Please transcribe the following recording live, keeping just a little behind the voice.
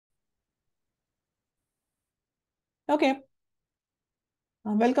Okay.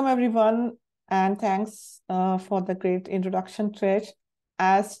 Welcome, everyone, and thanks for the great introduction, Trish.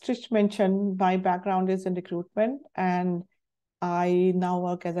 As Trish mentioned, my background is in recruitment, and I now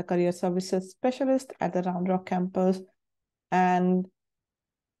work as a career services specialist at the Round Rock campus. And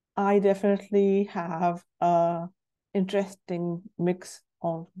I definitely have a interesting mix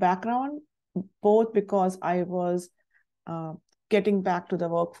of background, both because I was uh, getting back to the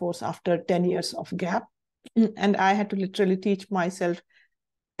workforce after 10 years of gap, and I had to literally teach myself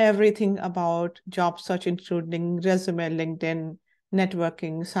everything about job search, including resume, LinkedIn,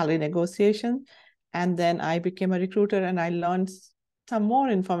 networking, salary negotiation. And then I became a recruiter and I learned some more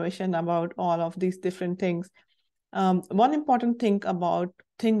information about all of these different things. One important thing about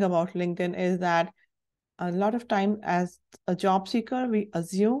LinkedIn is that a lot of time as a job seeker, we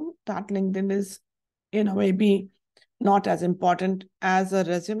assume that LinkedIn is, maybe not as important as a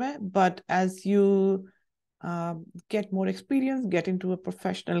resume, but as you get more experience, get into a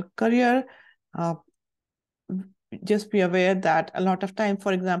professional career. Uh, just be aware that a lot of time,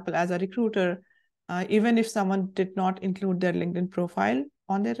 for example, as a recruiter, even if someone did not include their LinkedIn profile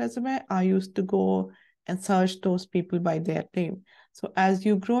on their resume, I used to go and search those people by their name. So as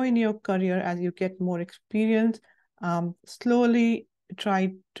you grow in your career, as you get more experience, slowly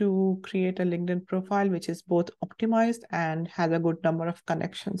try to create a LinkedIn profile which is both optimized and has a good number of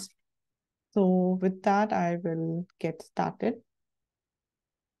connections. So with that, I will get started.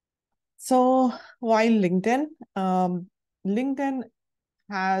 So while LinkedIn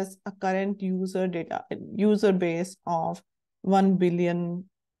has a current user base of 1 billion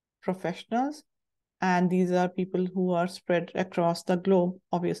professionals. And these are people who are spread across the globe,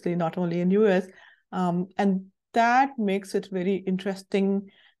 obviously not only in US. And that makes it very interesting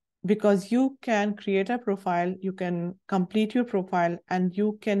because you can create a profile, you can complete your profile, and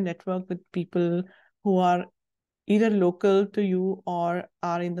you can network with people who are either local to you or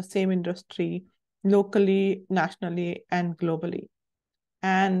are in the same industry locally, nationally, and globally.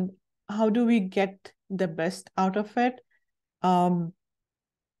 And how do we get the best out of it? Um,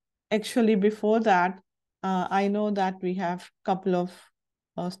 Actually, before that, I know that we have a couple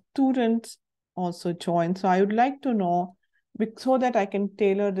of students also joined. So I would like to know, so that I can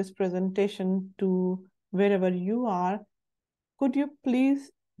tailor this presentation to wherever you are, could you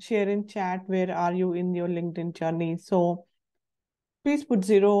please share in chat where are you in your LinkedIn journey? So please put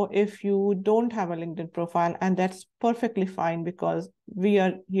 0 if you don't have a LinkedIn profile, and that's perfectly fine because we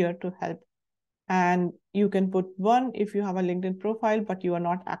are here to help. And you can put 1 if you have a LinkedIn profile, but you are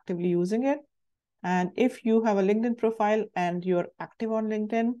not actively using it. And if you have a LinkedIn profile and you're active on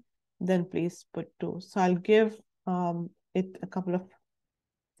LinkedIn, then please put 2. So I'll give it a couple of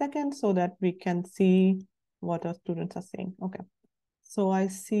seconds so that we can see what our students are saying. Okay. So I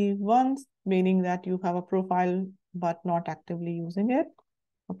see 1, meaning that you have a profile but not actively using it.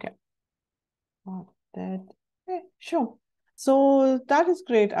 Okay. Got that. Okay, sure. So that is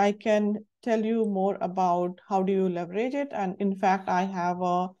great. I can tell you more about how do you leverage it. And in fact, I have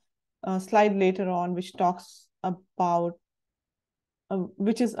a slide later on which talks about,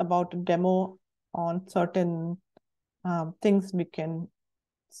 which is about a demo on certain things we can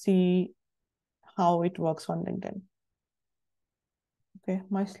see how it works on LinkedIn. Okay,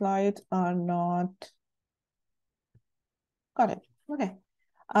 my slides are not, got it. Okay.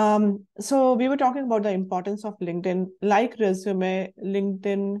 So we were talking about the importance of LinkedIn. Like resume,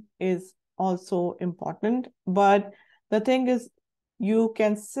 LinkedIn is also important. But the thing is, you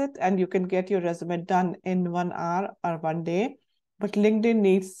can sit and you can get your resume done in 1 hour or 1 day. But LinkedIn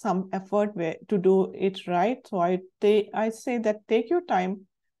needs some effort to do it right. So I say that take your time,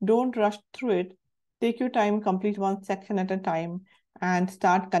 don't rush through it. Take your time, complete 1 section at a time, and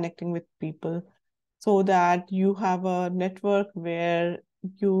start connecting with people so that you have a network where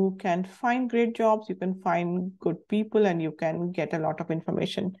you can find great jobs, you can find good people, and you can get a lot of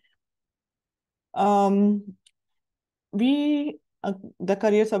information. We the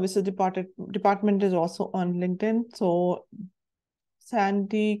career services department is also on LinkedIn. So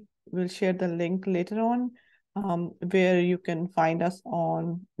Sandy will share the link later on, where you can find us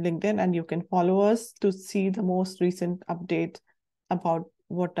on LinkedIn and you can follow us to see the most recent update about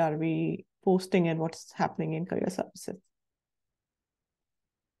what are we posting and what's happening in career services.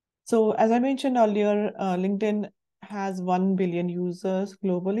 So as I mentioned earlier, LinkedIn has 1 billion users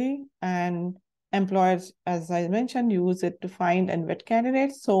globally, and employers, as I mentioned, use it to find and vet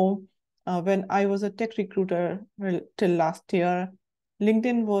candidates. So when I was a tech recruiter till last year,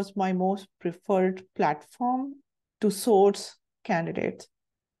 LinkedIn was my most preferred platform to source candidates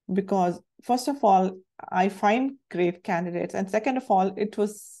because, first of all, I find great candidates. And second of all, it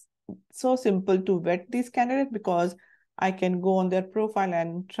was so simple to vet these candidates because I can go on their profile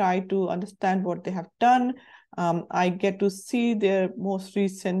and try to understand what they have done. I get to see their most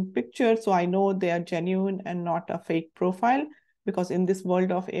recent pictures, so I know they are genuine and not a fake profile, because in this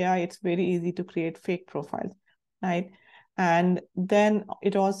world of AI, it's very easy to create fake profiles, right? And then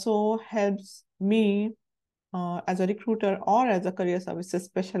it also helps me as a recruiter or as a career services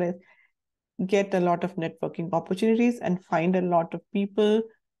specialist get a lot of networking opportunities and find a lot of people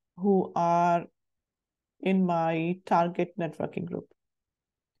who are in my target networking group.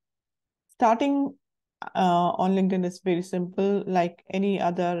 Starting on LinkedIn is very simple, like any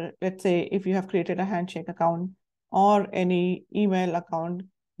other. Let's say if you have created a Handshake account or any email account,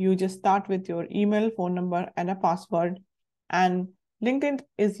 you just start with your email, phone number, and a password. And LinkedIn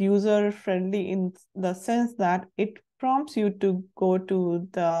is user friendly in the sense that it prompts you to go to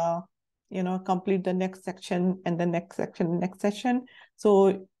the, complete the next section and the next section, next session.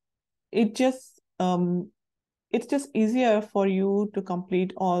 So it just it's just easier for you to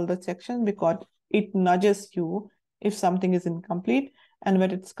complete all the sections because it nudges you if something is incomplete. And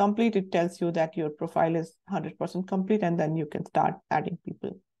when it's complete, it tells you that your profile is 100% complete, and then you can start adding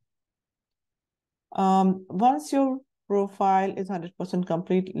people. Once your profile is 100%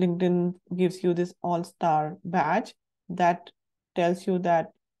 complete, LinkedIn gives you this all-star badge that tells you that,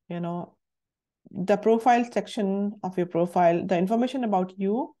 the profile section of your profile, the information about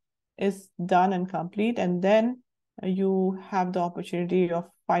you is done and complete. And then you have the opportunity of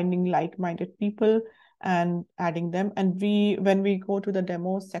finding like-minded people and adding them. And when we go to the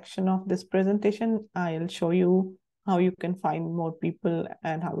demo section of this presentation, I'll show you how you can find more people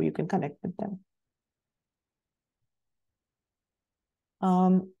and how you can connect with them.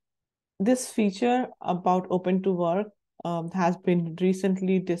 This feature about open to work has been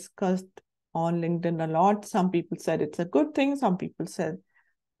recently discussed on LinkedIn a lot. Some people said it's a good thing. Some people said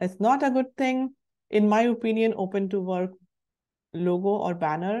it's not a good thing. In my opinion, open to work logo or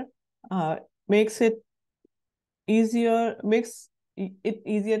banner makes it easier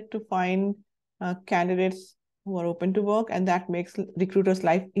to find candidates who are open to work, and that makes recruiters'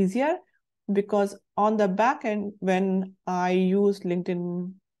 life easier, because on the back end, when I use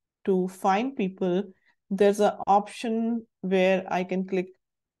LinkedIn to find people, there's an option where I can click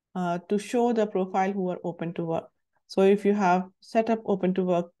to show the profile who are open to work. So if you have set up open to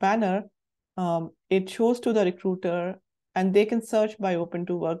work banner, it shows to the recruiter and they can search by open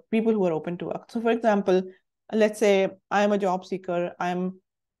to work, people who are open to work. So for example, let's say I am a job seeker, I'm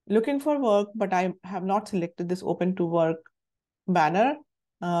looking for work, but I have not selected this open to work banner.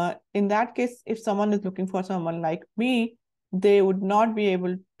 In that case, if someone is looking for someone like me, they would not be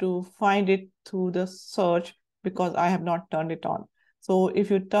able to find it through the search because I have not turned it on. So if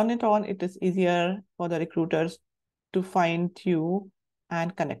you turn it on, it is easier for the recruiters to find you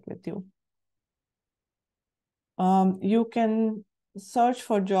and connect with you. You can search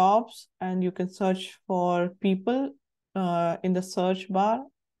for jobs and you can search for people in the search bar.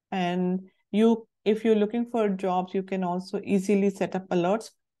 And if you're looking for jobs, you can also easily set up alerts.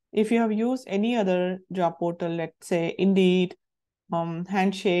 If you have used any other job portal, let's say Indeed,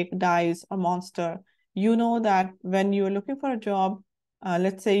 Handshake, Dice, or Monster, you know that when you're looking for a job,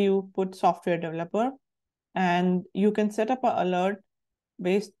 let's say you put software developer, and you can set up an alert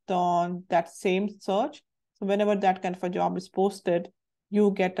based on that same search. So whenever that kind of a job is posted,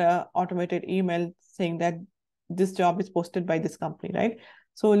 you get a automated email saying that this job is posted by this company, right?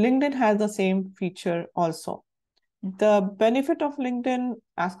 So LinkedIn has the same feature also. The benefit of LinkedIn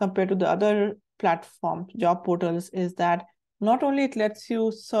as compared to the other platforms, job portals, is that not only it lets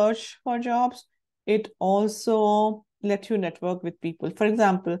you search for jobs, it also lets you network with people. For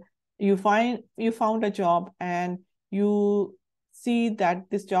example, you found a job and you see that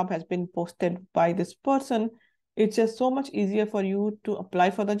this job has been posted by this person. It's just so much easier for you to apply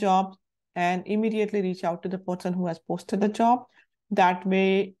for the job and immediately reach out to the person who has posted the job. That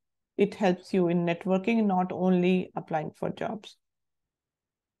way, it helps you in networking, not only applying for jobs.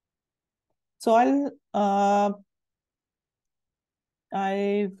 So I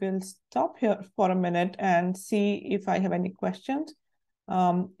will stop here for a minute and see if I have any questions.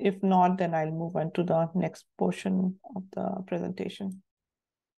 If not, then I'll move on to the next portion of the presentation.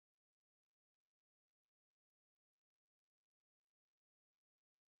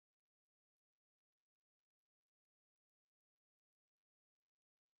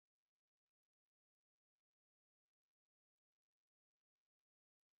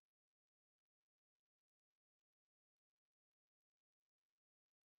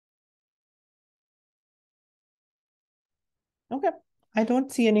 Okay, I don't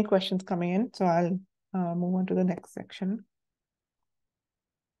see any questions coming in, so I'll move on to the next section.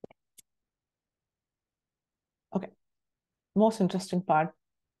 Okay, most interesting part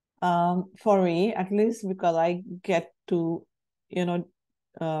for me, at least, because I get to,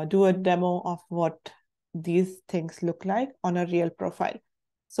 do a demo of what these things look like on a real profile.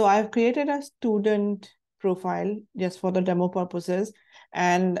 So I've created a student profile just for the demo purposes,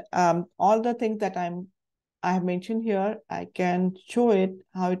 and all the things that I have mentioned here, I can show it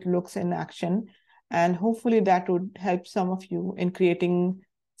how it looks in action, and hopefully that would help some of you in creating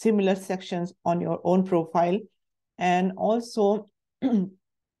similar sections on your own profile. And also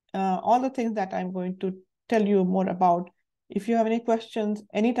all the things that I'm going to tell you more about. If you have any questions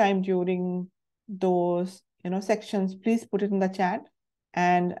anytime during those sections, please put it in the chat.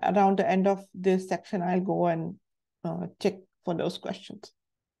 And around the end of this section, I'll go and check for those questions.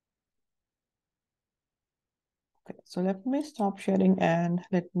 Okay, so let me stop sharing and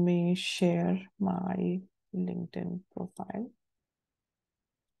let me share my LinkedIn profile.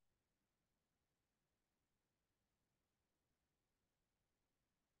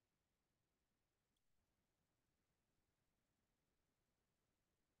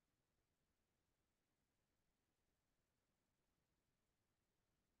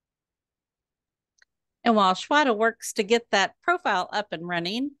 And while Shweta works to get that profile up and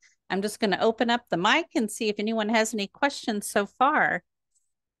running, I'm just going to open up the mic and see if anyone has any questions so far.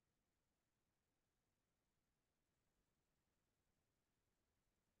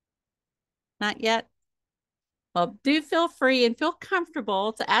 Not yet? Well, do feel free and feel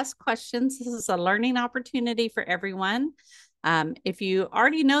comfortable to ask questions. This is a learning opportunity for everyone. If you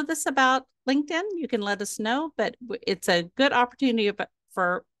already know this about LinkedIn, you can let us know, but it's a good opportunity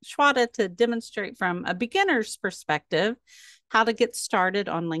for Shweta to demonstrate from a beginner's perspective how to get started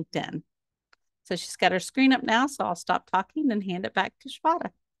on LinkedIn. So she's got her screen up now, so I'll stop talking and hand it back to Shweta.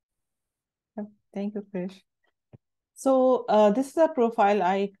 Thank you, Krish. So this is a profile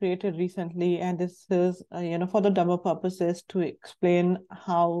I created recently, and this is, for the demo purposes to explain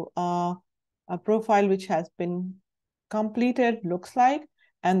how a profile which has been completed looks like,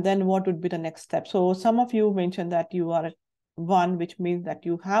 and then what would be the next step. So some of you mentioned that you are one, which means that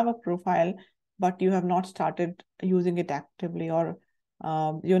you have a profile, but you have not started using it actively, or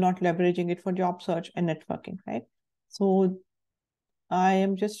you're not leveraging it for job search and networking, right? So I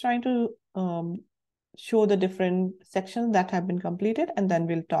am just trying to show the different sections that have been completed, and then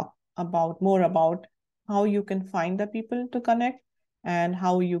we'll talk more about how you can find the people to connect and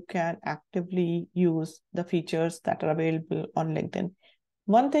how you can actively use the features that are available on LinkedIn.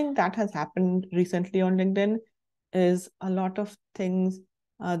 One thing that has happened recently on LinkedIn is a lot of things.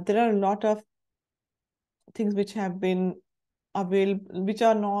 There are a lot of things which have been available, which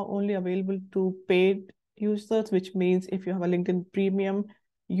are not only available to paid users, which means if you have a LinkedIn Premium,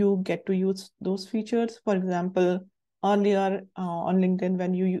 you get to use those features. For example, earlier on LinkedIn,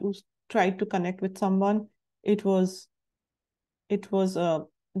 when you tried to connect with someone, it was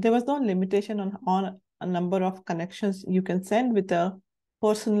there was no limitation on a number of connections you can send with a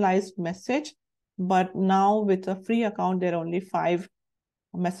personalized message. But now with a free account, there are only 5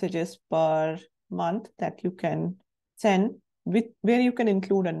 messages per month that you can send, with where you can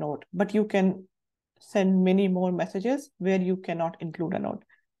include a note, but you can send many more messages where you cannot include a note,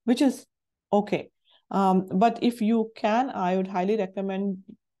 which is okay. But if you can, I would highly recommend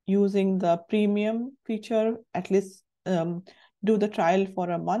using the premium feature. At least do the trial for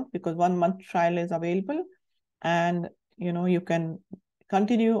a month, because 1 month trial is available, and you can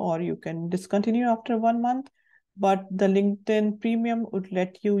continue or you can discontinue after 1 month. But the LinkedIn Premium would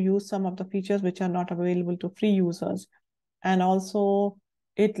let you use some of the features which are not available to free users. And also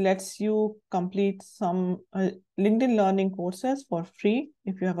it lets you complete some LinkedIn learning courses for free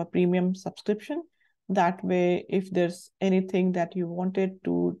if you have a premium subscription. That way, if there's anything that you wanted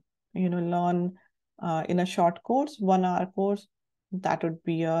to learn in a short course, 1 hour course, that would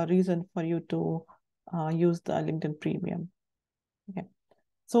be a reason for you to use the LinkedIn Premium. Okay.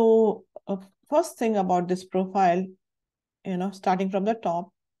 So first thing about this profile, starting from the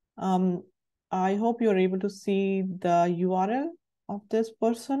top, I hope you're able to see the URL of this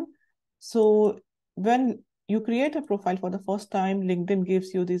person. So when you create a profile for the first time, LinkedIn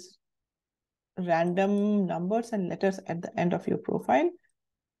gives you these random numbers and letters at the end of your profile.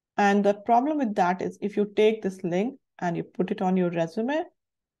 And the problem with that is if you take this link and you put it on your resume,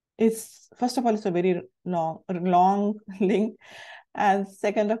 it's, first of all, it's a very long link. And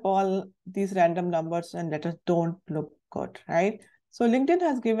second of all, these random numbers and letters don't look good, right? So LinkedIn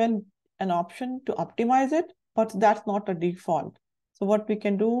has given an option to optimize it, but that's not a default. So what we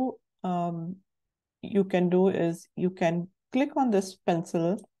can do, you can do is you can click on this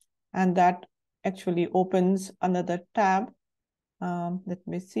pencil, and that actually opens another tab. Let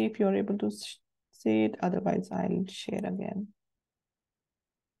me see if you're able to see it. Otherwise, I'll share again.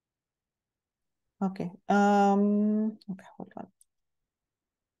 Okay. Okay, hold on.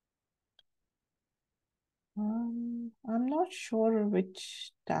 I'm not sure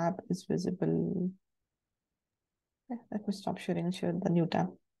which tab is visible. Okay, let me stop sharing and share the new tab.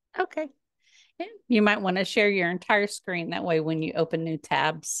 Okay. Yeah. You might want to share your entire screen. That way, when you open new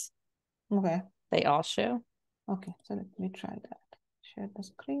tabs, okay, they all show. Okay, so let me try that. Share the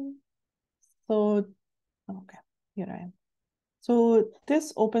screen. So, okay, here I am. So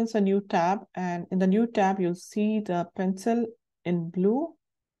this opens a new tab, and in the new tab, you'll see the pencil in blue.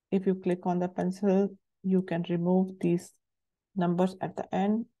 If you click on the pencil, you can remove these numbers at the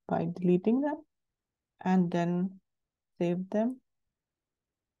end by deleting them and then save them.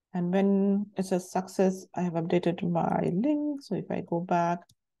 And when it's a success, I have updated my link. So if I go back,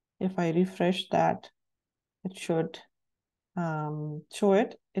 if I refresh that, it should show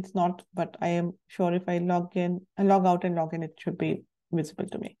it. It's not, but I am sure if I log out and log in, it should be visible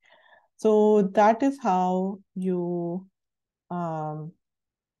to me. So that is how you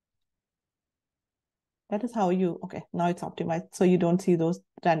okay, now it's optimized. So you don't see those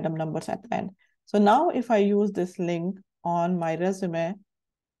random numbers at the end. So now if I use this link on my resume,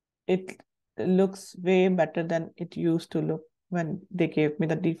 it looks way better than it used to look when they gave me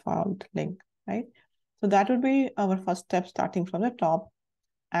the default link, right? So that would be our first step, starting from the top.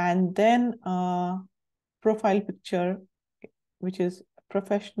 And then profile picture, which is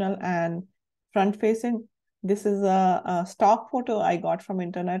professional and front facing. This is a stock photo I got from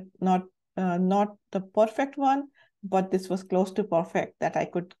internet, not the perfect one, but this was close to perfect that I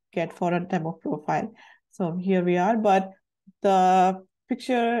could get for a demo profile. So here we are, but the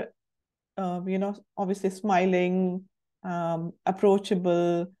picture, obviously smiling,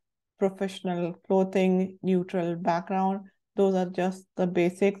 approachable, professional clothing, neutral background. Those are just the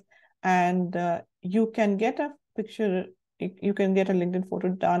basics. And you can get a picture, you can get a LinkedIn photo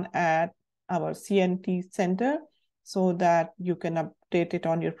done at our CNT center so that you can update it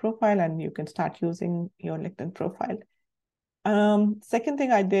on your profile and you can start using your LinkedIn profile. Second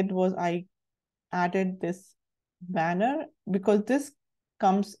thing I did was I added this banner because this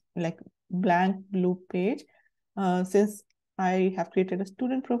comes like blank blue page. Since I have created a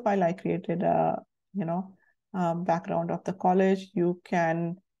student profile, I created a background of the college. You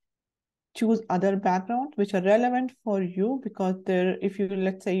can choose other backgrounds which are relevant for you, because there, if you,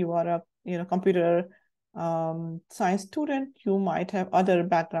 let's say you are a computer science student, you might have other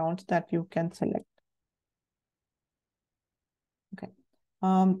backgrounds that you can select. Okay.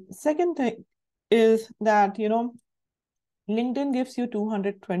 Second thing is that LinkedIn gives you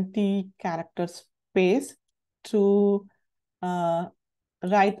 220 characters space to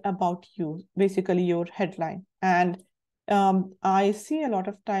write about you, basically your headline. And I see a lot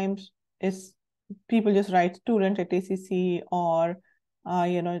of times is people just write student at ACC or,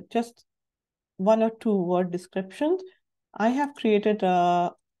 just 1 or 2 word descriptions. I have created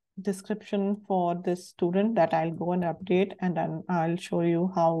a description for this student that I'll go and update, and then I'll show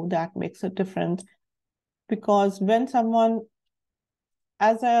you how that makes a difference. Because when someone,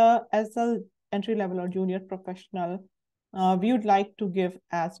 as a entry level or junior professional, we would like to give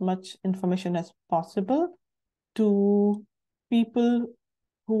as much information as possible to people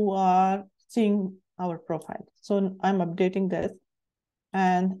who are seeing our profile. So I'm updating this,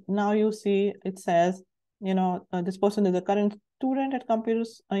 and now you see it says, this person is a current student at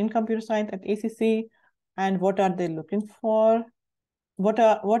in computer science at ACC, and what are they looking for? What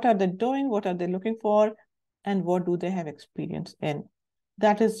are they doing? What are they looking for? And what do they have experience in?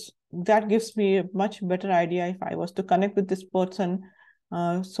 That gives me a much better idea if I was to connect with this person,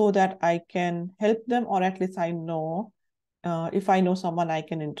 so that I can help them, or at least I know, if I know someone, I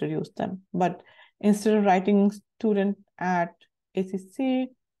can introduce them. But instead of writing student at ACC,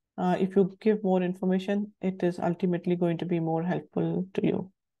 if you give more information, it is ultimately going to be more helpful to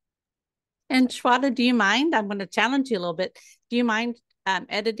you. And Shweta, do you mind? I'm going to challenge you a little bit. Do you mind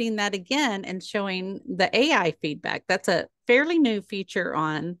editing that again and showing the AI feedback? That's a fairly new feature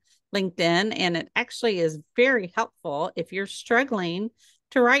on LinkedIn, and it actually is very helpful if you're struggling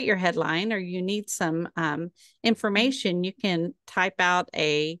to write your headline or you need some information. You can type out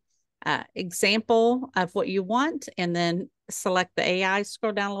a example of what you want and then select the AI.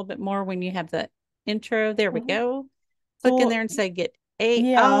 Scroll down a little bit more when you have the intro. There we go. Click in there and say get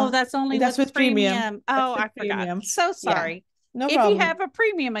Yeah. Oh, that's only with premium. Oh, I forgot. So sorry. Yeah. No if problem. you have a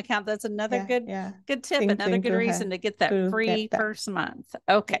premium account, that's another good tip, another good reason to get that free first month.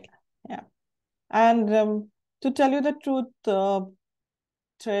 Okay. Yeah. And to tell you the truth,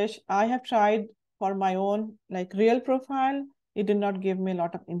 Trish, I have tried for my own like real profile. It did not give me a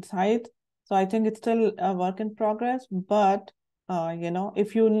lot of insight. So I think it's still a work in progress, but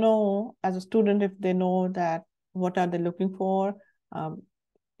if you know as a student, if they know that what are they looking for,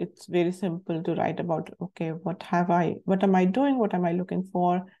 it's very simple to write about, okay, what am I doing? What am I looking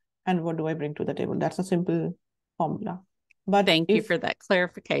for? And what do I bring to the table? That's a simple formula. But Thank you for that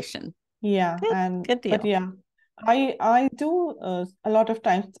clarification. Yeah, Good but deal. yeah, I do a lot of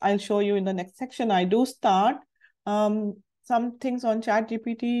times. I'll show you in the next section. I do start some things on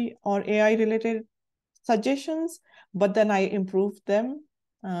ChatGPT or AI related suggestions, but then I improve them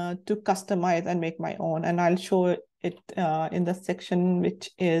to customize and make my own. And I'll show it in the section which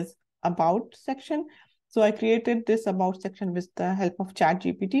is about section. So I created this about section with the help of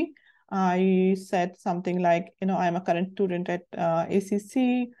ChatGPT. I said something like, I'm a current student at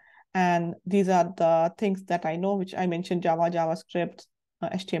ACC, and these are the things that I know, which I mentioned Java, JavaScript,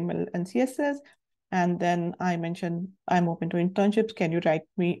 HTML, and CSS. And then I mentioned I'm open to internships. Can you write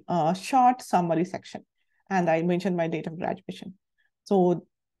me a short summary section? And I mentioned my date of graduation. So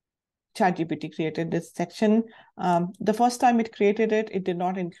ChatGPT created this section. The first time it created it, it did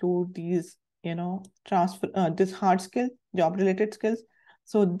not include these, this hard skill, job related skills.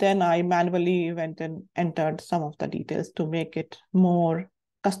 So then I manually went and entered some of the details to make it more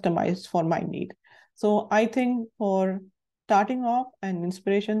customized for my need. So I think for starting off and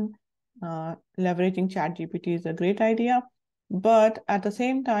inspiration, leveraging ChatGPT is a great idea. But at the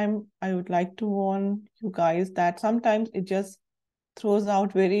same time, I would like to warn you guys that sometimes it just throws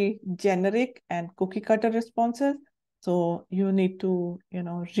out very generic and cookie cutter responses. So you need to,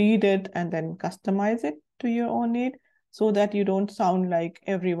 read it and then customize it to your own need so that you don't sound like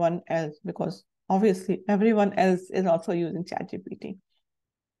everyone else, because obviously everyone else is also using ChatGPT.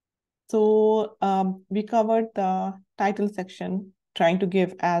 So we covered the title section, trying to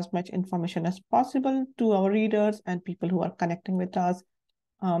give as much information as possible to our readers and people who are connecting with us.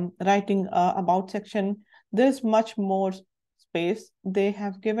 Writing about section, there's much more space they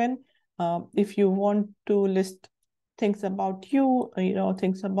have given. If you want to list things about you,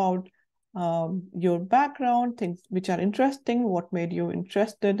 things about your background, things which are interesting, what made you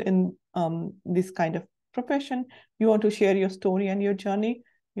interested in this kind of profession, you want to share your story and your journey,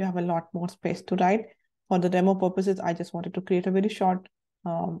 you have a lot more space to write. For the demo purposes, I just wanted to create a very short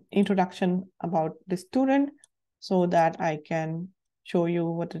introduction about the student so that I can show you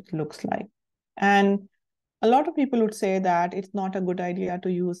what it looks like. And a lot of people would say that it's not a good idea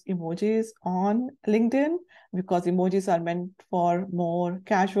to use emojis on LinkedIn because emojis are meant for more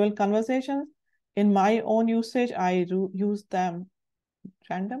casual conversations. In my own usage, I use them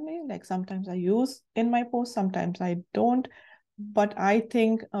randomly. Like sometimes I use in my post, sometimes I don't. But I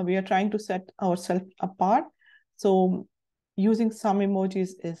think we are trying to set ourselves apart. So using some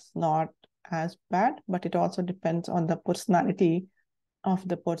emojis is not as bad, but it also depends on the personality of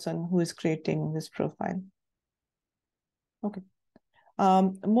the person who is creating this profile. Okay.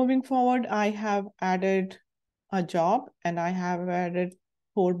 Moving forward, I have added a job and I have added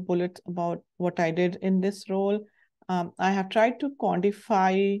 4 bullets about what I did in this role. I have tried to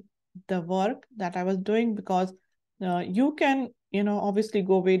quantify the work that I was doing because you can, obviously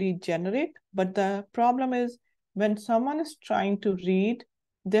go very generic, but the problem is when someone is trying to read,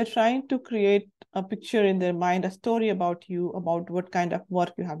 they're trying to create a picture in their mind, a story about you, about what kind of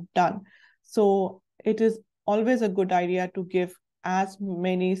work you have done. So it is always a good idea to give as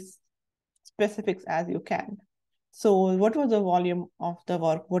many specifics as you can. So what was the volume of the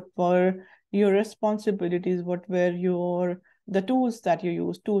work? What were your responsibilities? What were the tools that you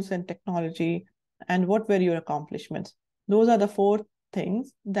use, tools and technology, and what were your accomplishments? Those are the 4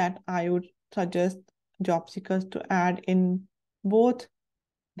 things that I would suggest job seekers to add in both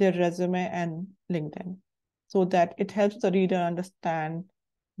their resume and LinkedIn so that it helps the reader understand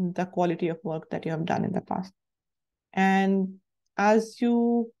the quality of work that you have done in the past. And as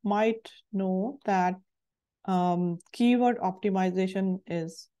you might know that keyword optimization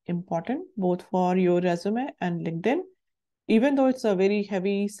is important both for your resume and LinkedIn. Even though it's a very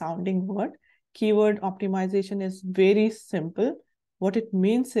heavy sounding word, keyword optimization is very simple. What it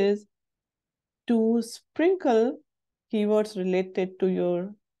means is to sprinkle keywords related to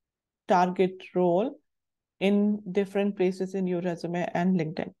your target role in different places in your resume and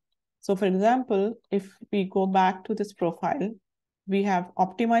LinkedIn. So for example, if we go back to this profile, we have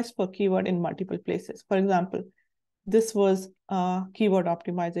optimized for keyword in multiple places. For example, this was keyword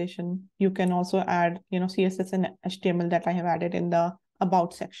optimization. You can also add, CSS and HTML that I have added in the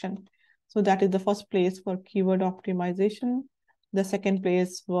about section. So that is the first place for keyword optimization. The second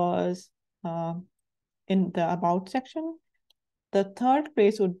place was in the about section. The third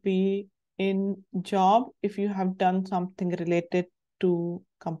place would be in job if you have done something related to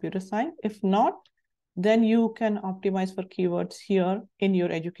computer science. If not, then you can optimize for keywords here in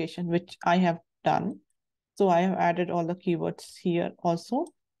your education, which I have done. So I have added all the keywords here also.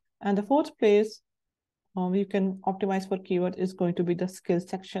 And the fourth place you can optimize for keywords is going to be the skills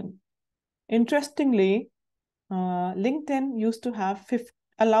section. Interestingly, LinkedIn used to have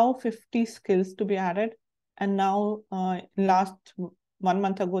allow 50 skills to be added. And now last 1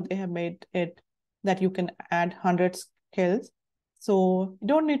 month ago, they have made it that you can add 100 skills. So you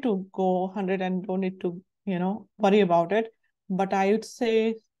don't need to go 100 and don't need to, worry about it. But I would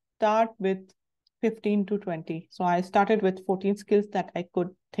say start with 15 to 20. So I started with 14 skills that I could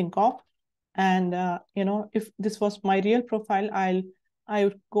think of. And, if this was my real profile, I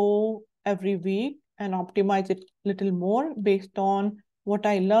would go every week and optimize it a little more based on what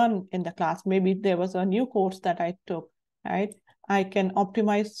I learned in the class. Maybe there was a new course that I took, right? I can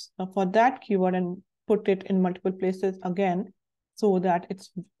optimize for that keyword and put it in multiple places again so that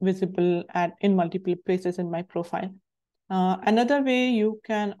it's visible in multiple places in my profile. Another way you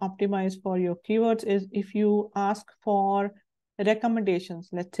can optimize for your keywords is if you ask for recommendations,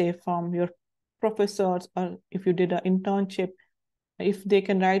 let's say from your professors, or if you did an internship, if they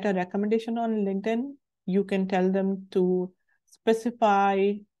can write a recommendation on LinkedIn, you can tell them to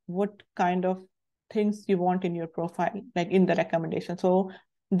specify what kind of things you want in your profile, like in the recommendation. So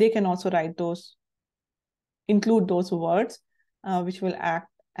they can also include those words, which will act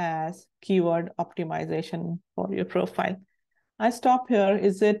as keyword optimization for your profile. I stop here.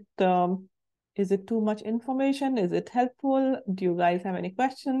 Is it too much information? Is it helpful? Do you guys have any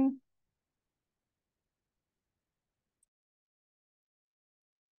questions?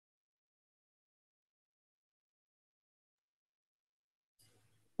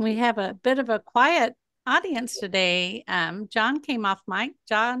 We have a bit of a quiet audience today. John came off mic.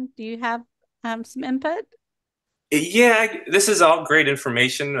 John, do you have some input? Yeah, this is all great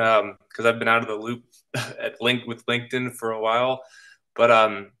information because I've been out of the loop with LinkedIn for a while. But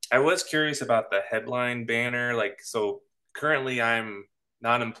I was curious about the headline banner. So currently I'm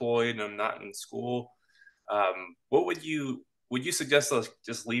not employed and I'm not in school. What would you suggest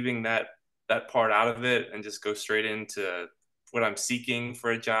just leaving that part out of it and just go straight into what I'm seeking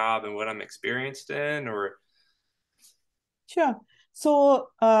for a job and what I'm experienced in? Or Sure. So,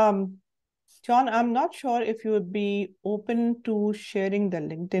 John, I'm not sure if you would be open to sharing the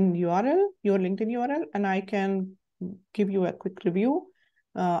LinkedIn URL, your LinkedIn URL, and I can give you a quick review.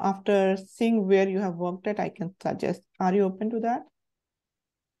 After seeing where you have worked at, I can suggest. Are you open to that?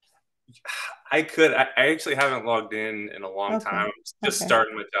 I could. I actually haven't logged in a long time. I'm just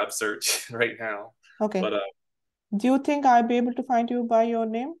starting my job search right now. Okay. But do you think I'll be able to find you by your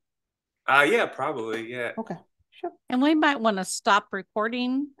name? Yeah, probably. Yeah. Okay. Sure. And we might want to stop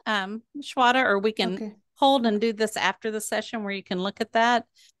recording, Shweta, or we can hold and do this after the session where you can look at that.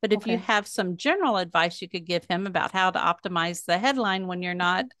 But if you have some general advice you could give him about how to optimize the headline when you're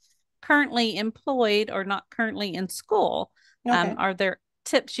not currently employed or not currently in school, are there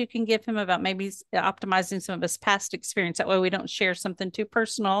tips you can give him about maybe optimizing some of his past experience? That way we don't share something too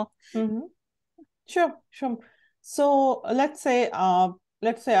personal. Sure. So let's say I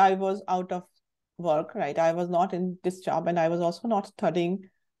was out of work, right? I was not in this job and I was also not studying.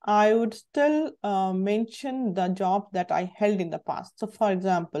 I would still mention the job that I held in the past. So for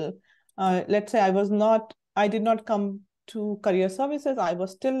example, let's say I did not come to career services. I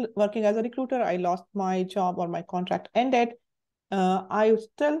was still working as a recruiter. I lost my job or my contract ended. I would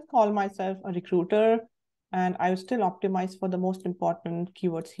still call myself a recruiter and I would still optimize for the most important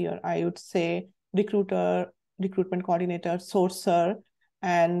keywords here. I would say recruiter, recruitment coordinator, sourcer,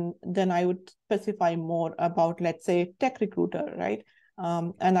 and then I would specify more about, let's say, tech recruiter, right?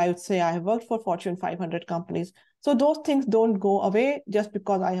 And I would say I have worked for Fortune 500 companies. So those things don't go away just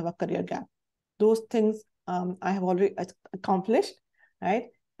because I have a career gap. Those things I have already accomplished, right?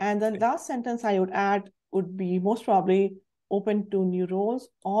 And the last sentence I would add would be most probably open to new roles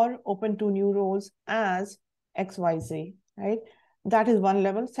or open to new roles as XYZ, right? That is one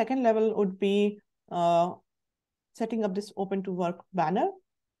level. Second level would be setting up this open to work banner.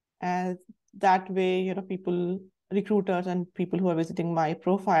 And that way, recruiters and people who are visiting my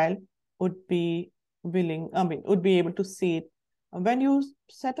profile would be would be able to see it. When you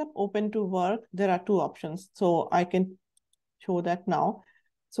set up open to work, there are two options. So I can show that now.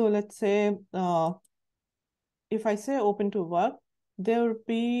 So let's say, if I say open to work, there will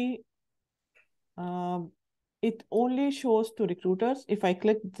be, it only shows to recruiters. If I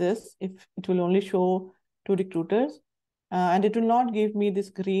click this, it will only show to recruiters, and it will not give me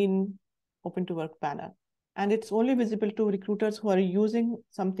this green open to work banner. And it's only visible to recruiters who are using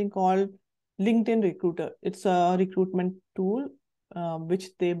something called LinkedIn Recruiter. It's a recruitment tool which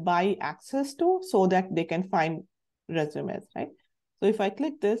they buy access to so that they can find resumes, right? So if I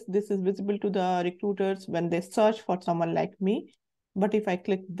click this, this is visible to the recruiters when they search for someone like me. But if I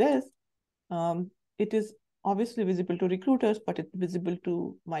click this, it is obviously visible to recruiters, but it's visible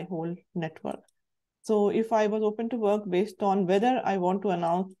to my whole network. So if I was open to work based on whether I want to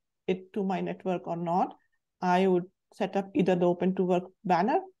announce it to my network or not, I would set up either the open to work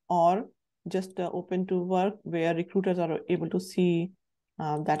banner or just the open to work where recruiters are able to see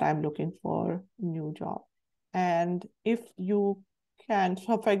that I'm looking for new job. And if you can,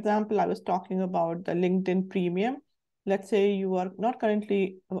 so for example, I was talking about the LinkedIn Premium. Let's say you are not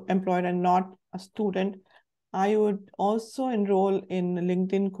currently employed and not a student. I would also enroll in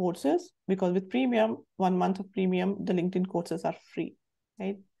LinkedIn courses because with premium, 1 month of premium, the LinkedIn courses are free,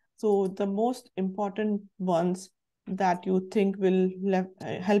 right? So the most important ones that you think will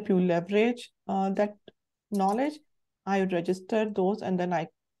help you leverage that knowledge, I would register those and then I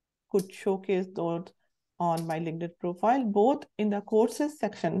could showcase those on my LinkedIn profile, both in the courses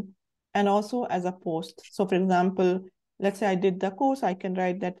section and also as a post. So for example, let's say I did the course, I can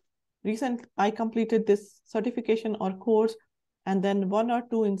write that recently I completed this certification or course, and then 1 or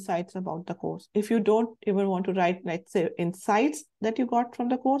 2 insights about the course. If you don't even want to write, let's say, insights that you got from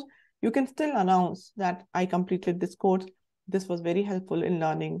the course, you can still announce that I completed this course. This was very helpful in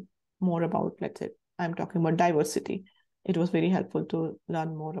learning more about, let's say, I'm talking about diversity. It was very helpful to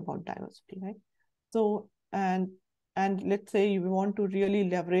learn more about diversity, right? So, and let's say you want to really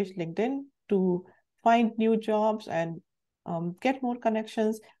leverage LinkedIn to find new jobs and get more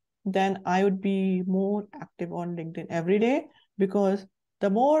connections, then I would be more active on LinkedIn every day, because the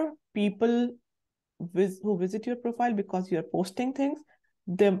more people who visit your profile because you're posting things,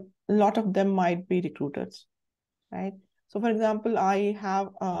 a lot of them might be recruiters, right? So for example, I have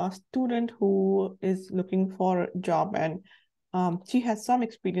a student who is looking for a job, and she has some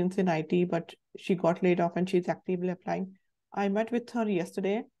experience in IT, but she got laid off and she's actively applying. I met with her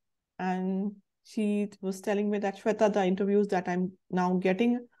yesterday and she was telling me that, Shweta, the interviews that I'm now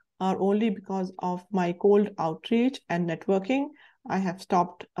getting are only because of my cold outreach and networking. I have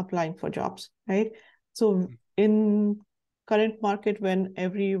stopped applying for jobs, right? So in current market, when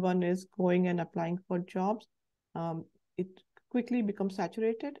everyone is going and applying for jobs, it quickly becomes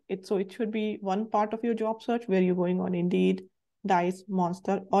saturated. So it should be one part of your job search where you're going on Indeed, Dice,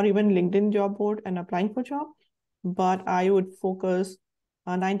 Monster, or even LinkedIn job board and applying for job. But I would focus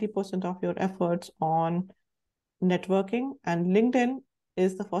 90% of your efforts on networking, and LinkedIn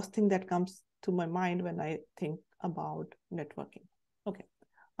is the first thing that comes to my mind when I think about networking. Okay,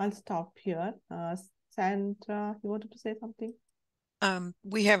 I'll stop here. Sandra, you wanted to say something?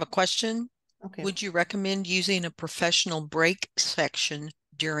 We have a question. Okay. Would you recommend using a professional break section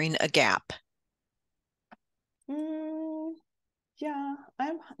during a gap? Yeah,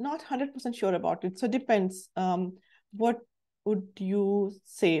 I'm not 100% sure about it. So it depends. What would you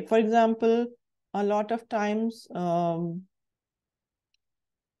say? For example, a lot of times,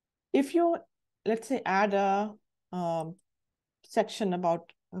 if you, let's say, add a section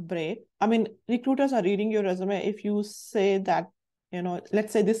about a break, I mean, recruiters are reading your resume. If you say that,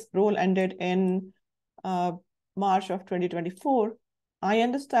 let's say this role ended in March of 2024, I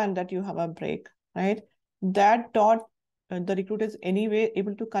understand that you have a break, right? That dot, the recruiter is anyway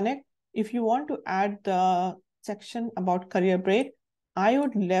able to connect. If you want to add the section about career break, I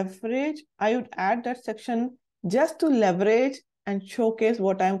would add that section just to leverage and showcase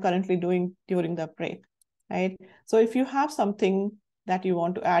what I'm currently doing during the break, right? So if you have something that you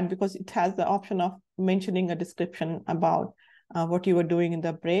want to add, because it has the option of mentioning a description about what you were doing in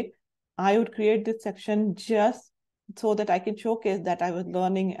the break, I would create this section just so that I can showcase that I was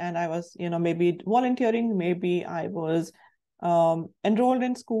learning and I was, maybe volunteering, maybe I was enrolled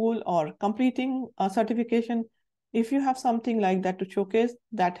in school or completing a certification. If you have something like that to showcase,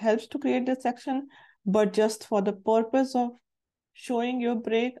 that helps to create this section. But just for the purpose of showing your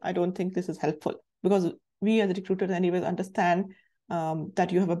break, I don't think this is helpful, because we as recruiters anyways understand that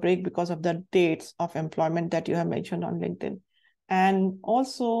you have a break because of the dates of employment that you have mentioned on LinkedIn. And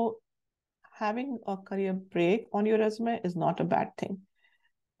also, having a career break on your resume is not a bad thing.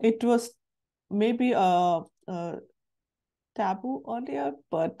 It was maybe a taboo earlier,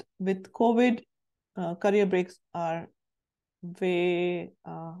 but with COVID, career breaks are way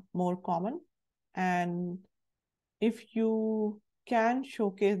more common. And if you can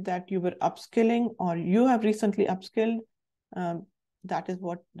showcase that you were upskilling or you have recently upskilled, that is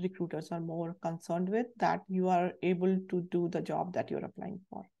what recruiters are more concerned with, that you are able to do the job that you're applying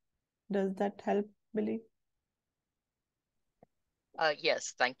for. Does that help, Billy?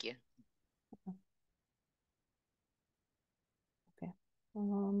 Yes, thank you. Okay.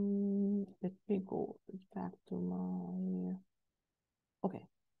 Let me go back to my, okay.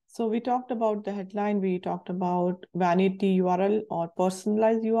 So we talked about the headline, we talked about vanity URL or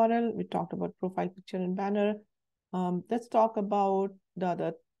personalized URL, we talked about profile picture and banner. Let's talk about the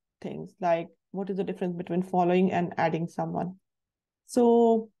other things, like what is the difference between following and adding someone.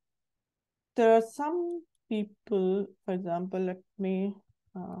 So there are some people, for example, let me,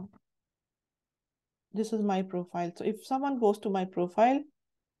 this is my profile. So if someone goes to my profile,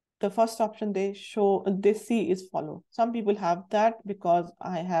 the first option they see is follow. Some people have that because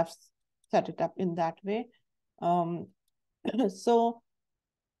I have set it up in that way. So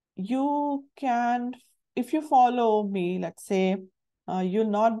you can, if you follow me, let's say, you'll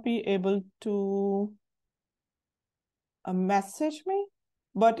not be able to message me,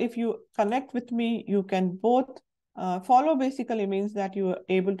 but if you connect with me, you can both. Follow basically means that you are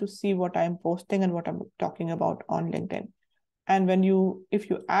able to see what I'm posting and what I'm talking about on LinkedIn. And when if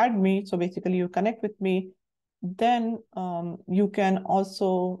you add me, so basically you connect with me, then you can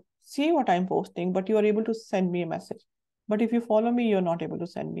also see what I'm posting, but you are able to send me a message. But if you follow me, you're not able to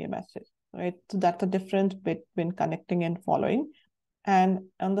send me a message, right? So that's the difference between connecting and following. And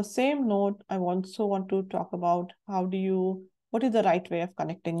on the same note, I also want to talk about what is the right way of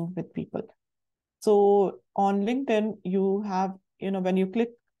connecting with people. So on LinkedIn, you have, when you click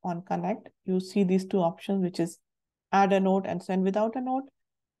on connect, you see these two options, which is add a note and send without a note.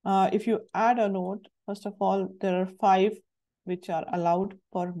 If you add a note, first of all, there are 5 which are allowed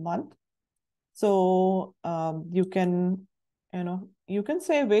per month. So you can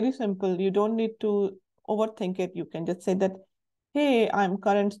say very simple. You don't need to overthink it. You can just say that, hey, I'm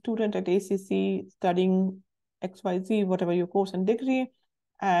current student at ACC studying XYZ, whatever your course and degree,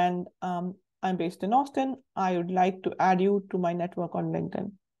 and I'm based in Austin. I would like to add you to my network on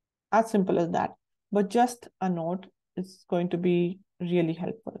LinkedIn. As simple as that. But just a note is going to be really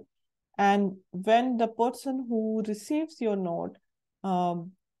helpful. And when the person who receives your note,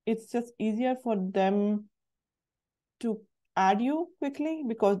 it's just easier for them to add you quickly,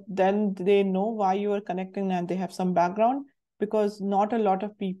 because then they know why you are connecting and they have some background, because not a lot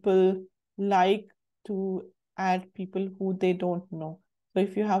of people like to add people who they don't know. So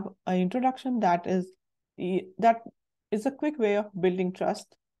if you have an introduction, that is a quick way of building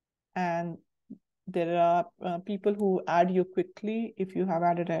trust. And there are people who add you quickly if you have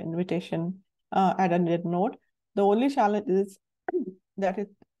added an invitation, added a note. The only challenge is that it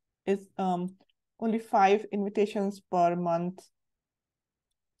is only 5 invitations per month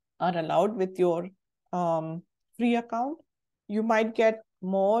are allowed with your free account. You might get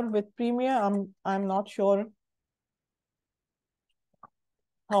more with premium. I'm not sure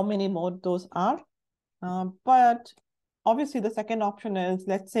how many more those are. But obviously the second option is,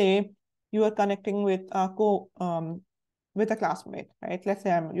 let's say you are connecting with a classmate, right? Let's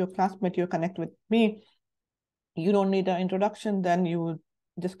say I'm your classmate, you connect with me. You don't need an introduction, then you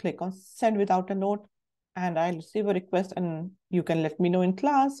just click on send without a note, and I'll receive a request and you can let me know in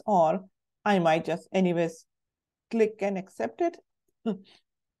class, or I might just anyways click and accept it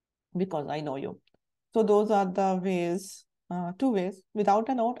because I know you. So those are the ways, 2 ways, without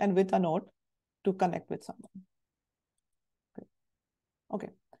a note and with a note, to connect with someone. Okay.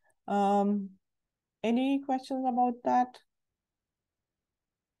 Any questions about that?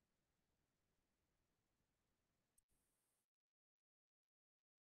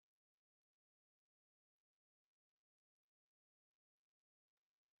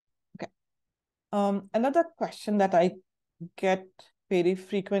 Okay. Another question that I get very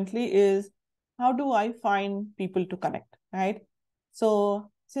frequently is, how do I find people to connect, right?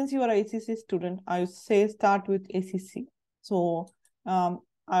 So since you are an ACC student, I would say start with ACC. So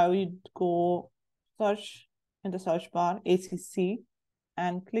I would go search in the search bar ACC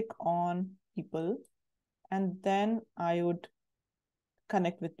and click on people, and then I would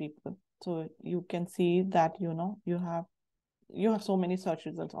connect with people. So you can see that you have so many search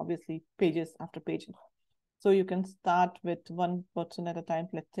results, obviously pages after page. So you can start with one person at a time,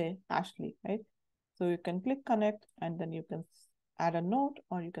 let's say Ashley, right? So you can click connect, and then you can add a note,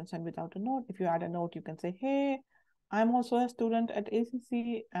 or you can send without a note. If you add a note, you can say, hey, I'm also a student at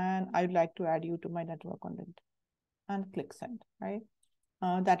ACC and I'd like to add you to my network on LinkedIn, and click send, right?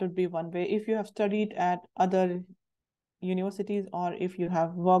 That would be one way. If you have studied at other universities, or if you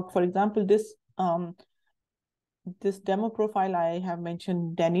have worked, for example, this demo profile, I have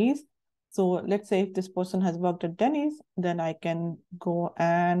mentioned Denny's. So let's say if this person has worked at Denny's, then I can go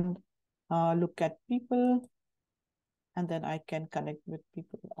and look at people, and then I can connect with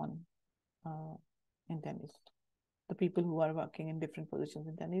people on in Denny's, the people who are working in different positions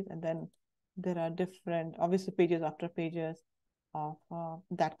in Denny's. And then there are different, obviously, pages after pages. of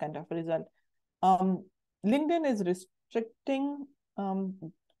that kind of result. LinkedIn is restricting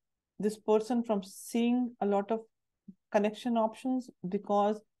this person from seeing a lot of connection options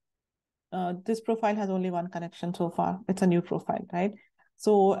because this profile has only one connection so far. It's a new profile, right?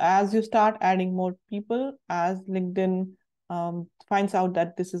 So as you start adding more people, as LinkedIn finds out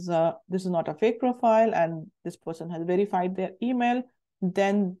that this is not a fake profile and this person has verified their email,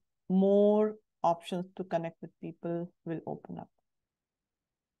 then more options to connect with people will open up.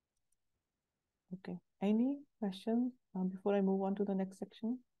 Okay, any questions before I move on to the next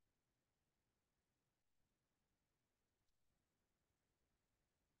section?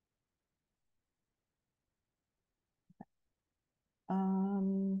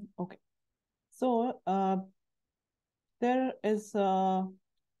 Okay, so there is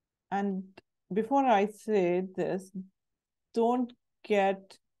and before I say this, don't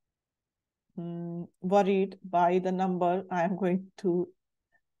get worried by the number I am going to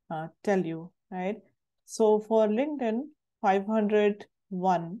tell you, right? So for LinkedIn,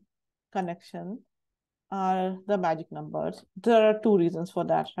 501 connection are the magic numbers. There are two reasons for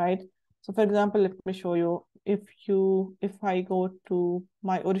that, right? So for example, let me show you. If I go to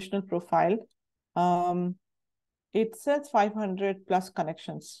my original profile, it says 500 plus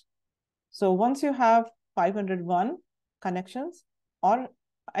connections. So once you have 501 connections or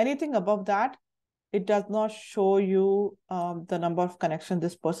anything above that, it does not show you the number of connections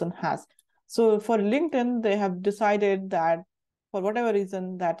this person has. So for LinkedIn, they have decided that for whatever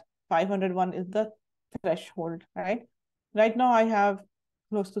reason that 501 is the threshold, right? Right now I have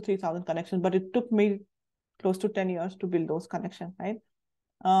close to 3,000 connections, but it took me close to 10 years to build those connections, right?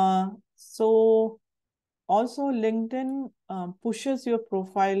 So also LinkedIn pushes your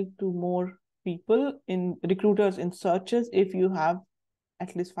profile to more people in recruiters in searches if you have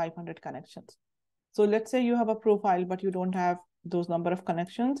at least 500 connections. So let's say you have a profile, but you don't have those number of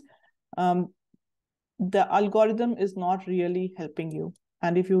connections. The algorithm is not really helping you.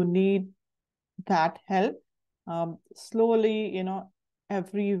 And if you need that help, slowly,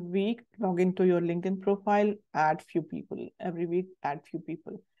 every week, log into your LinkedIn profile, add few people. Every week, add few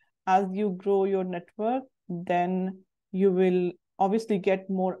people. As you grow your network, then you will obviously get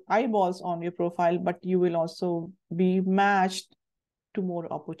more eyeballs on your profile, but you will also be matched to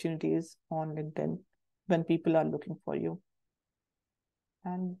more opportunities on LinkedIn when people are looking for you.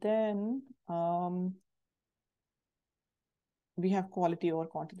 And then we have quality over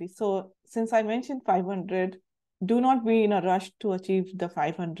quantity. So since I mentioned 500, do not be in a rush to achieve the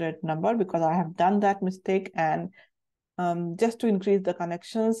 500 number because I have done that mistake. And just to increase the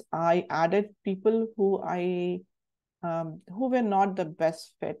connections, I added people who were not the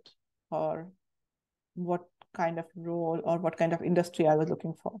best fit for what kind of role or what kind of industry I was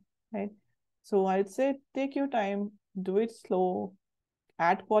looking for, right? So I'd say take your time, do it slow,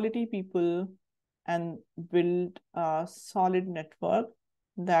 add quality people, and build a solid network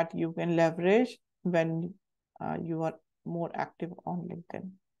that you can leverage when you are more active on LinkedIn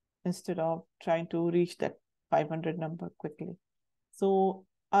instead of trying to reach that 500 number quickly. So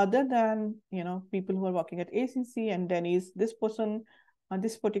other than, people who are working at ACC and Denny's, this person,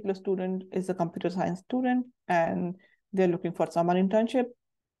 this particular student is a computer science student and they're looking for summer internship.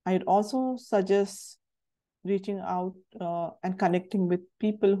 I'd also suggest reaching out and connecting with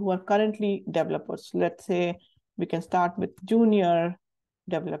people who are currently developers. Let's say we can start with junior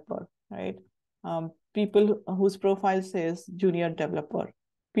developer, right? People whose profile says junior developer,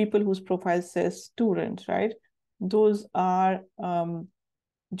 people whose profile says student, right? Those are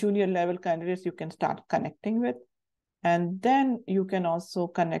junior level candidates you can start connecting with. And then you can also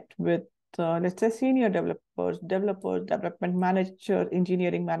connect with, let's say, senior developers, development managers,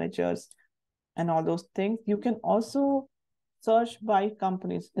 engineering managers, and all those things. You can also search by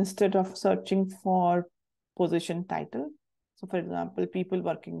companies instead of searching for position title. So for example, people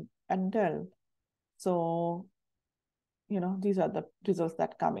working at Dell. So, these are the results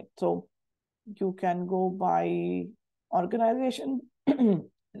that come in. So you can go by organization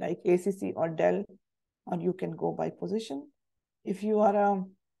like ACC or Dell, or you can go by position. If you are a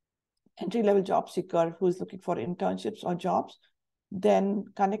entry-level job seeker who is looking for internships or jobs, then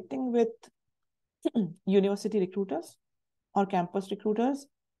connecting with university recruiters or campus recruiters,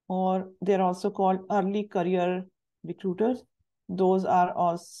 or they're also called early career recruiters. Those are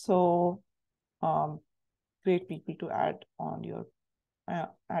also great people to add on your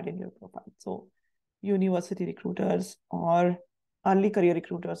add in your profile. So university recruiters or early career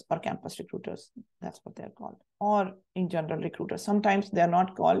recruiters or campus recruiters, that's what they're called, or in general recruiters. Sometimes they're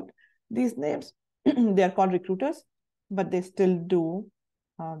not called these names, they're called recruiters, but they still do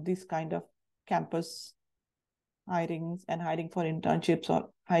these kind of campus hirings and hiring for internships or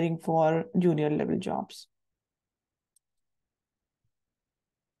hiring for junior level jobs.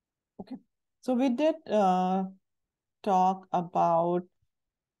 Okay, so we did talk about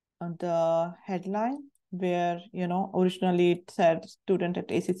the headline where, originally it said student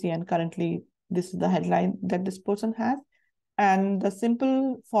at ACC and currently this is the headline that this person has. And the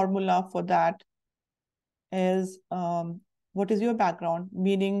simple formula for that is what is your background,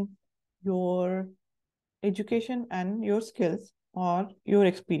 meaning your education and your skills or your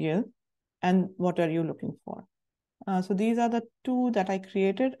experience, and what are you looking for. So these are the two that I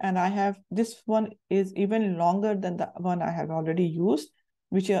created, and I have, this one is even longer than the one I have already used,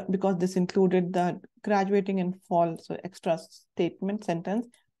 which because this included the graduating in fall, so extra statement sentence.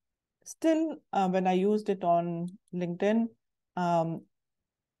 Still, when I used it on LinkedIn,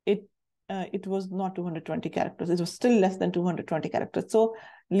 it was not 220 characters. It was still less than 220 characters. So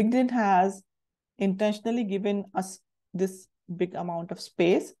LinkedIn has intentionally given us this big amount of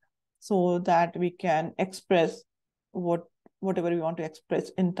space so that we can express whatever we want to express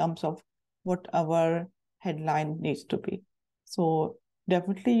in terms of what our headline needs to be. So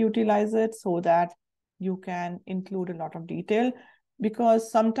definitely utilize it so that you can include a lot of detail,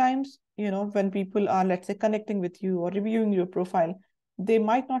 because sometimes, when people are, let's say, connecting with you or reviewing your profile, they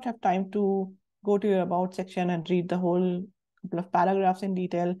might not have time to go to your about section and read the whole couple of paragraphs in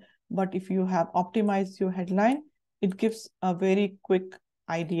detail. But if you have optimized your headline, it gives a very quick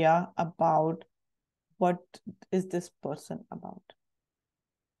idea about what is this person about.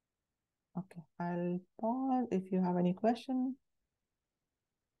 Okay, I'll pause if you have any question.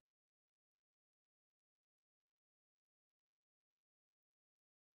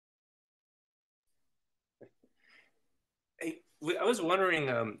 Hey, I was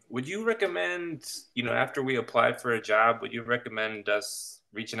wondering, would you recommend, after we apply for a job, would you recommend us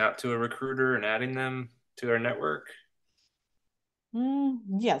reaching out to a recruiter and adding them to our network?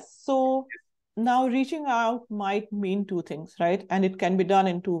 Yes. So now reaching out might mean two things, right? And it can be done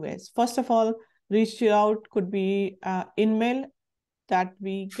in two ways. First of all, reach out could be email that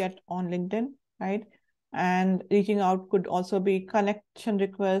we get on LinkedIn, right? And reaching out could also be connection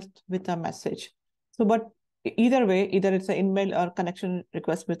request with a message. So, but either way, either it's an email or connection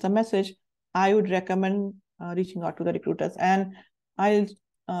request with a message, I would recommend reaching out to the recruiters. And I'll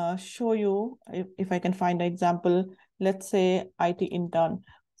show you if I can find an example. Let's say IT intern.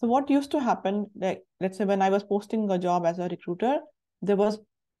 So what used to happen, like, let's say when I was posting a job as a recruiter, there was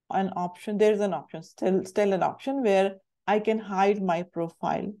an option, there's an option, still an option where I can hide my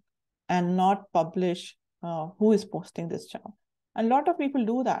profile and not publish who is posting this job. And a lot of people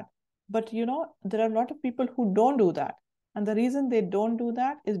do that. But there are a lot of people who don't do that. And the reason they don't do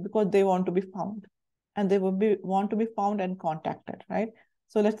that is because they want to be found. And they want to be found and contacted, right?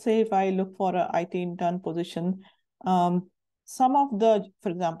 So let's say if I look for an IT intern position, some of for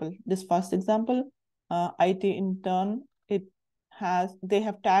example, this first example, IT intern, they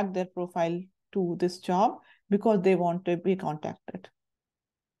have tagged their profile to this job because they want to be contacted.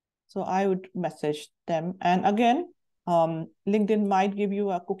 So I would message them. And again, LinkedIn might give you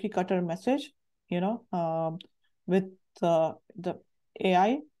a cookie cutter message, with the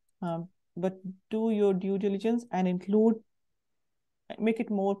AI, but do your due diligence and make it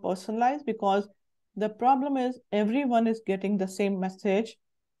more personalized, because the problem is everyone is getting the same message.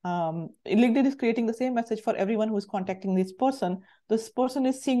 LinkedIn is creating the same message for everyone who is contacting this person. This person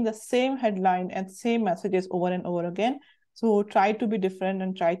is seeing the same headline and same messages over and over again. So try to be different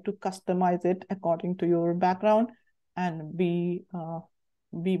and try to customize it according to your background and be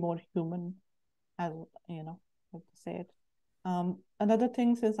more human, as like to say it. Another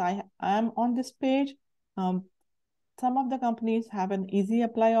thing is I am on this page. Some of the companies have an easy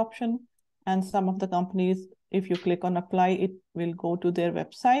apply option, and some of the companies, if you click on apply, it will go to their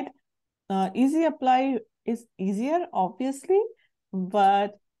website. Easy apply is easier, obviously,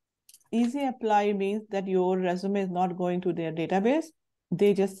 but easy apply means that your resume is not going to their database.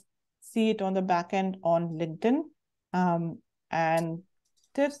 They just see it on the back end on LinkedIn. And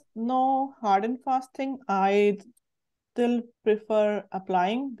there's no hard and fast thing. I still prefer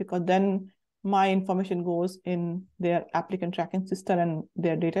applying because then my information goes in their applicant tracking system and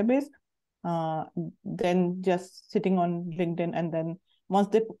their database, then just sitting on LinkedIn. And then once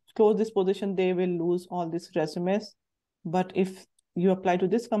they close this position, they will lose all these resumes. But if you apply to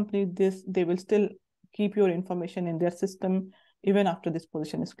this company, they will still keep your information in their system even after this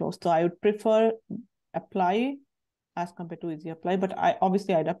position is closed. So I would prefer apply as compared to easy apply, but I'd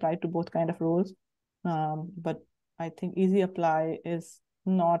apply to both kind of roles. But I think easy apply is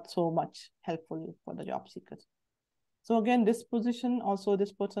not so much helpful for the job seekers. So again, this position also,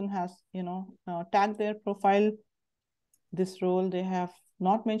 this person has tagged their profile this role, they have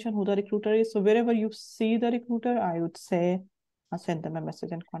not mentioned who the recruiter is. So wherever you see the recruiter, I would say send them a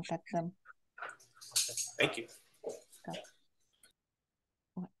message and contact them. Thank you. Okay.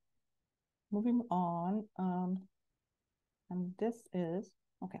 Moving on, and this is,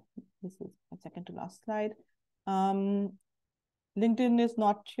 okay, this is a second to last slide. LinkedIn is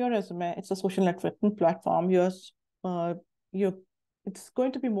not your resume, it's a social networking platform. It's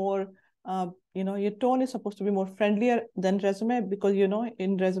going to be more, your tone is supposed to be more friendlier than resume, because,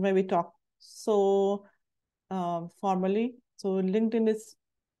 in resume we talk so formally. So LinkedIn is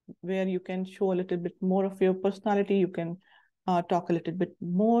where you can show a little bit more of your personality. You can talk a little bit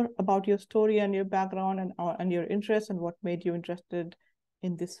more about your story and your background and your interests and what made you interested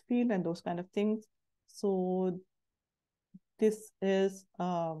in this field and those kind of things. So this is,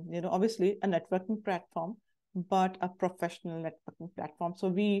 obviously a networking platform, but a professional networking platform. So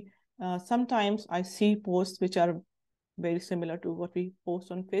we sometimes I see posts which are very similar to what we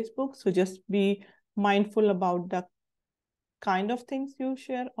post on Facebook. So just be mindful about the kind of things you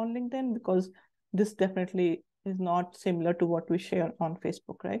share on LinkedIn, because this definitely is not similar to what we share on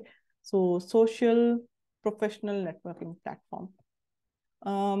Facebook, right? So social professional networking platform.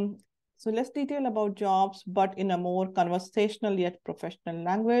 So let's detail about jobs, but in a more conversational yet professional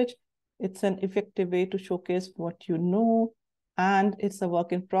language. It's an effective way to showcase what you know, and it's a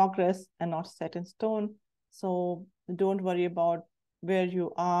work in progress and not set in stone. So don't worry about where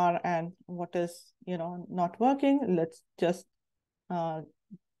you are and what is, not working. Let's just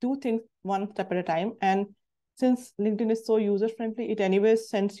do things one step at a time. And since LinkedIn is so user-friendly, it anyways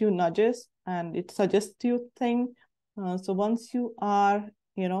sends you nudges and it suggests you things. So once you are,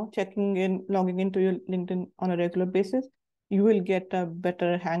 checking in, logging into your LinkedIn on a regular basis, you will get a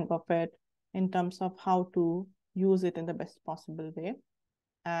better hang of it in terms of how to use it in the best possible way.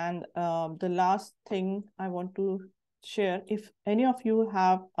 And the last thing I want to share, if any of you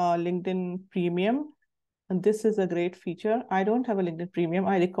have a LinkedIn Premium, and this is a great feature. I don't have a LinkedIn Premium.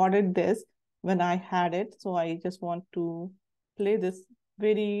 I recorded this when I had it. So I just want to play this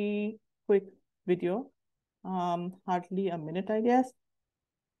very quick video, hardly a minute, I guess.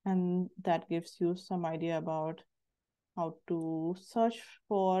 And that gives you some idea about how to search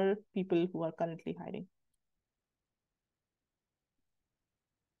for people who are currently hiring.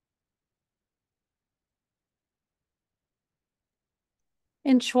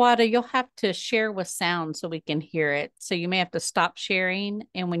 And Shweta, you'll have to share with sound so we can hear it. So you may have to stop sharing.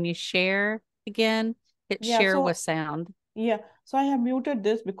 And when you share again, hit share with sound. Yeah, so I have muted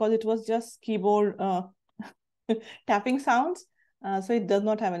this because it was just keyboard tapping sounds. So it does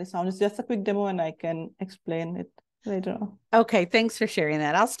not have any sound. It's just a quick demo and I can explain it later on. Okay, thanks for sharing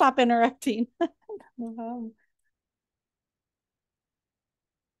that. I'll stop interrupting. No problem.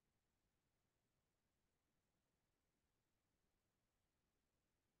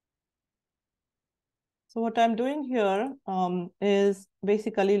 So what I'm doing here is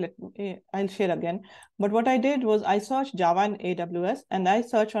basically, I'll share again. But what I did was I searched Java and AWS, and I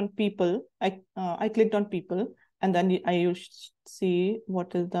searched on people. I clicked on people, and then I see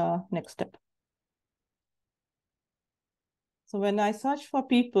what is the next step. So when I searched for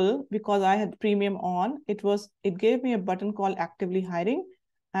people, because I had premium on, it gave me a button called actively hiring,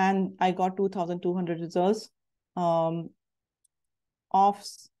 and I got 2,200 results of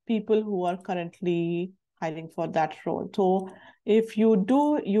people who are currently hiring for that role. So if you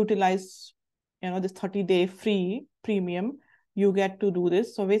do utilize, this 30-day free premium, you get to do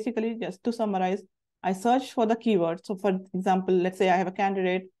this. So basically, just to summarize, I search for the keyword. So for example, let's say I have a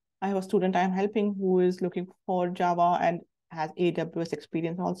candidate, I have a student I'm helping who is looking for Java and has AWS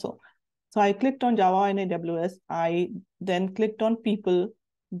experience also. So I clicked on Java and AWS. I then clicked on people.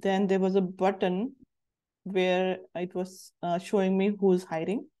 Then there was a button where it was showing me who's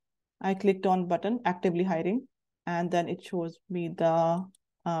hiring. I clicked on button actively hiring, and then it shows me the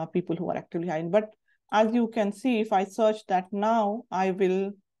people who are actively hiring. But as you can see, if I search that now, I will,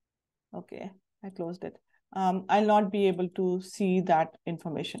 okay, I closed it. I'll not be able to see that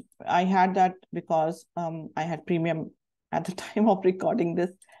information. I had that because I had premium at the time of recording this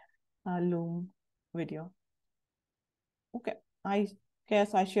Loom video. Okay, I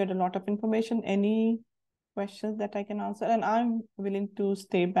guess I shared a lot of information. Any questions that I can answer? And I'm willing to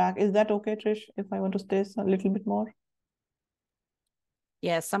stay back. Is that okay, Trish, if I want to stay a little bit more?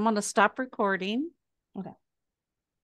 Yes, I'm going to stop recording. Okay.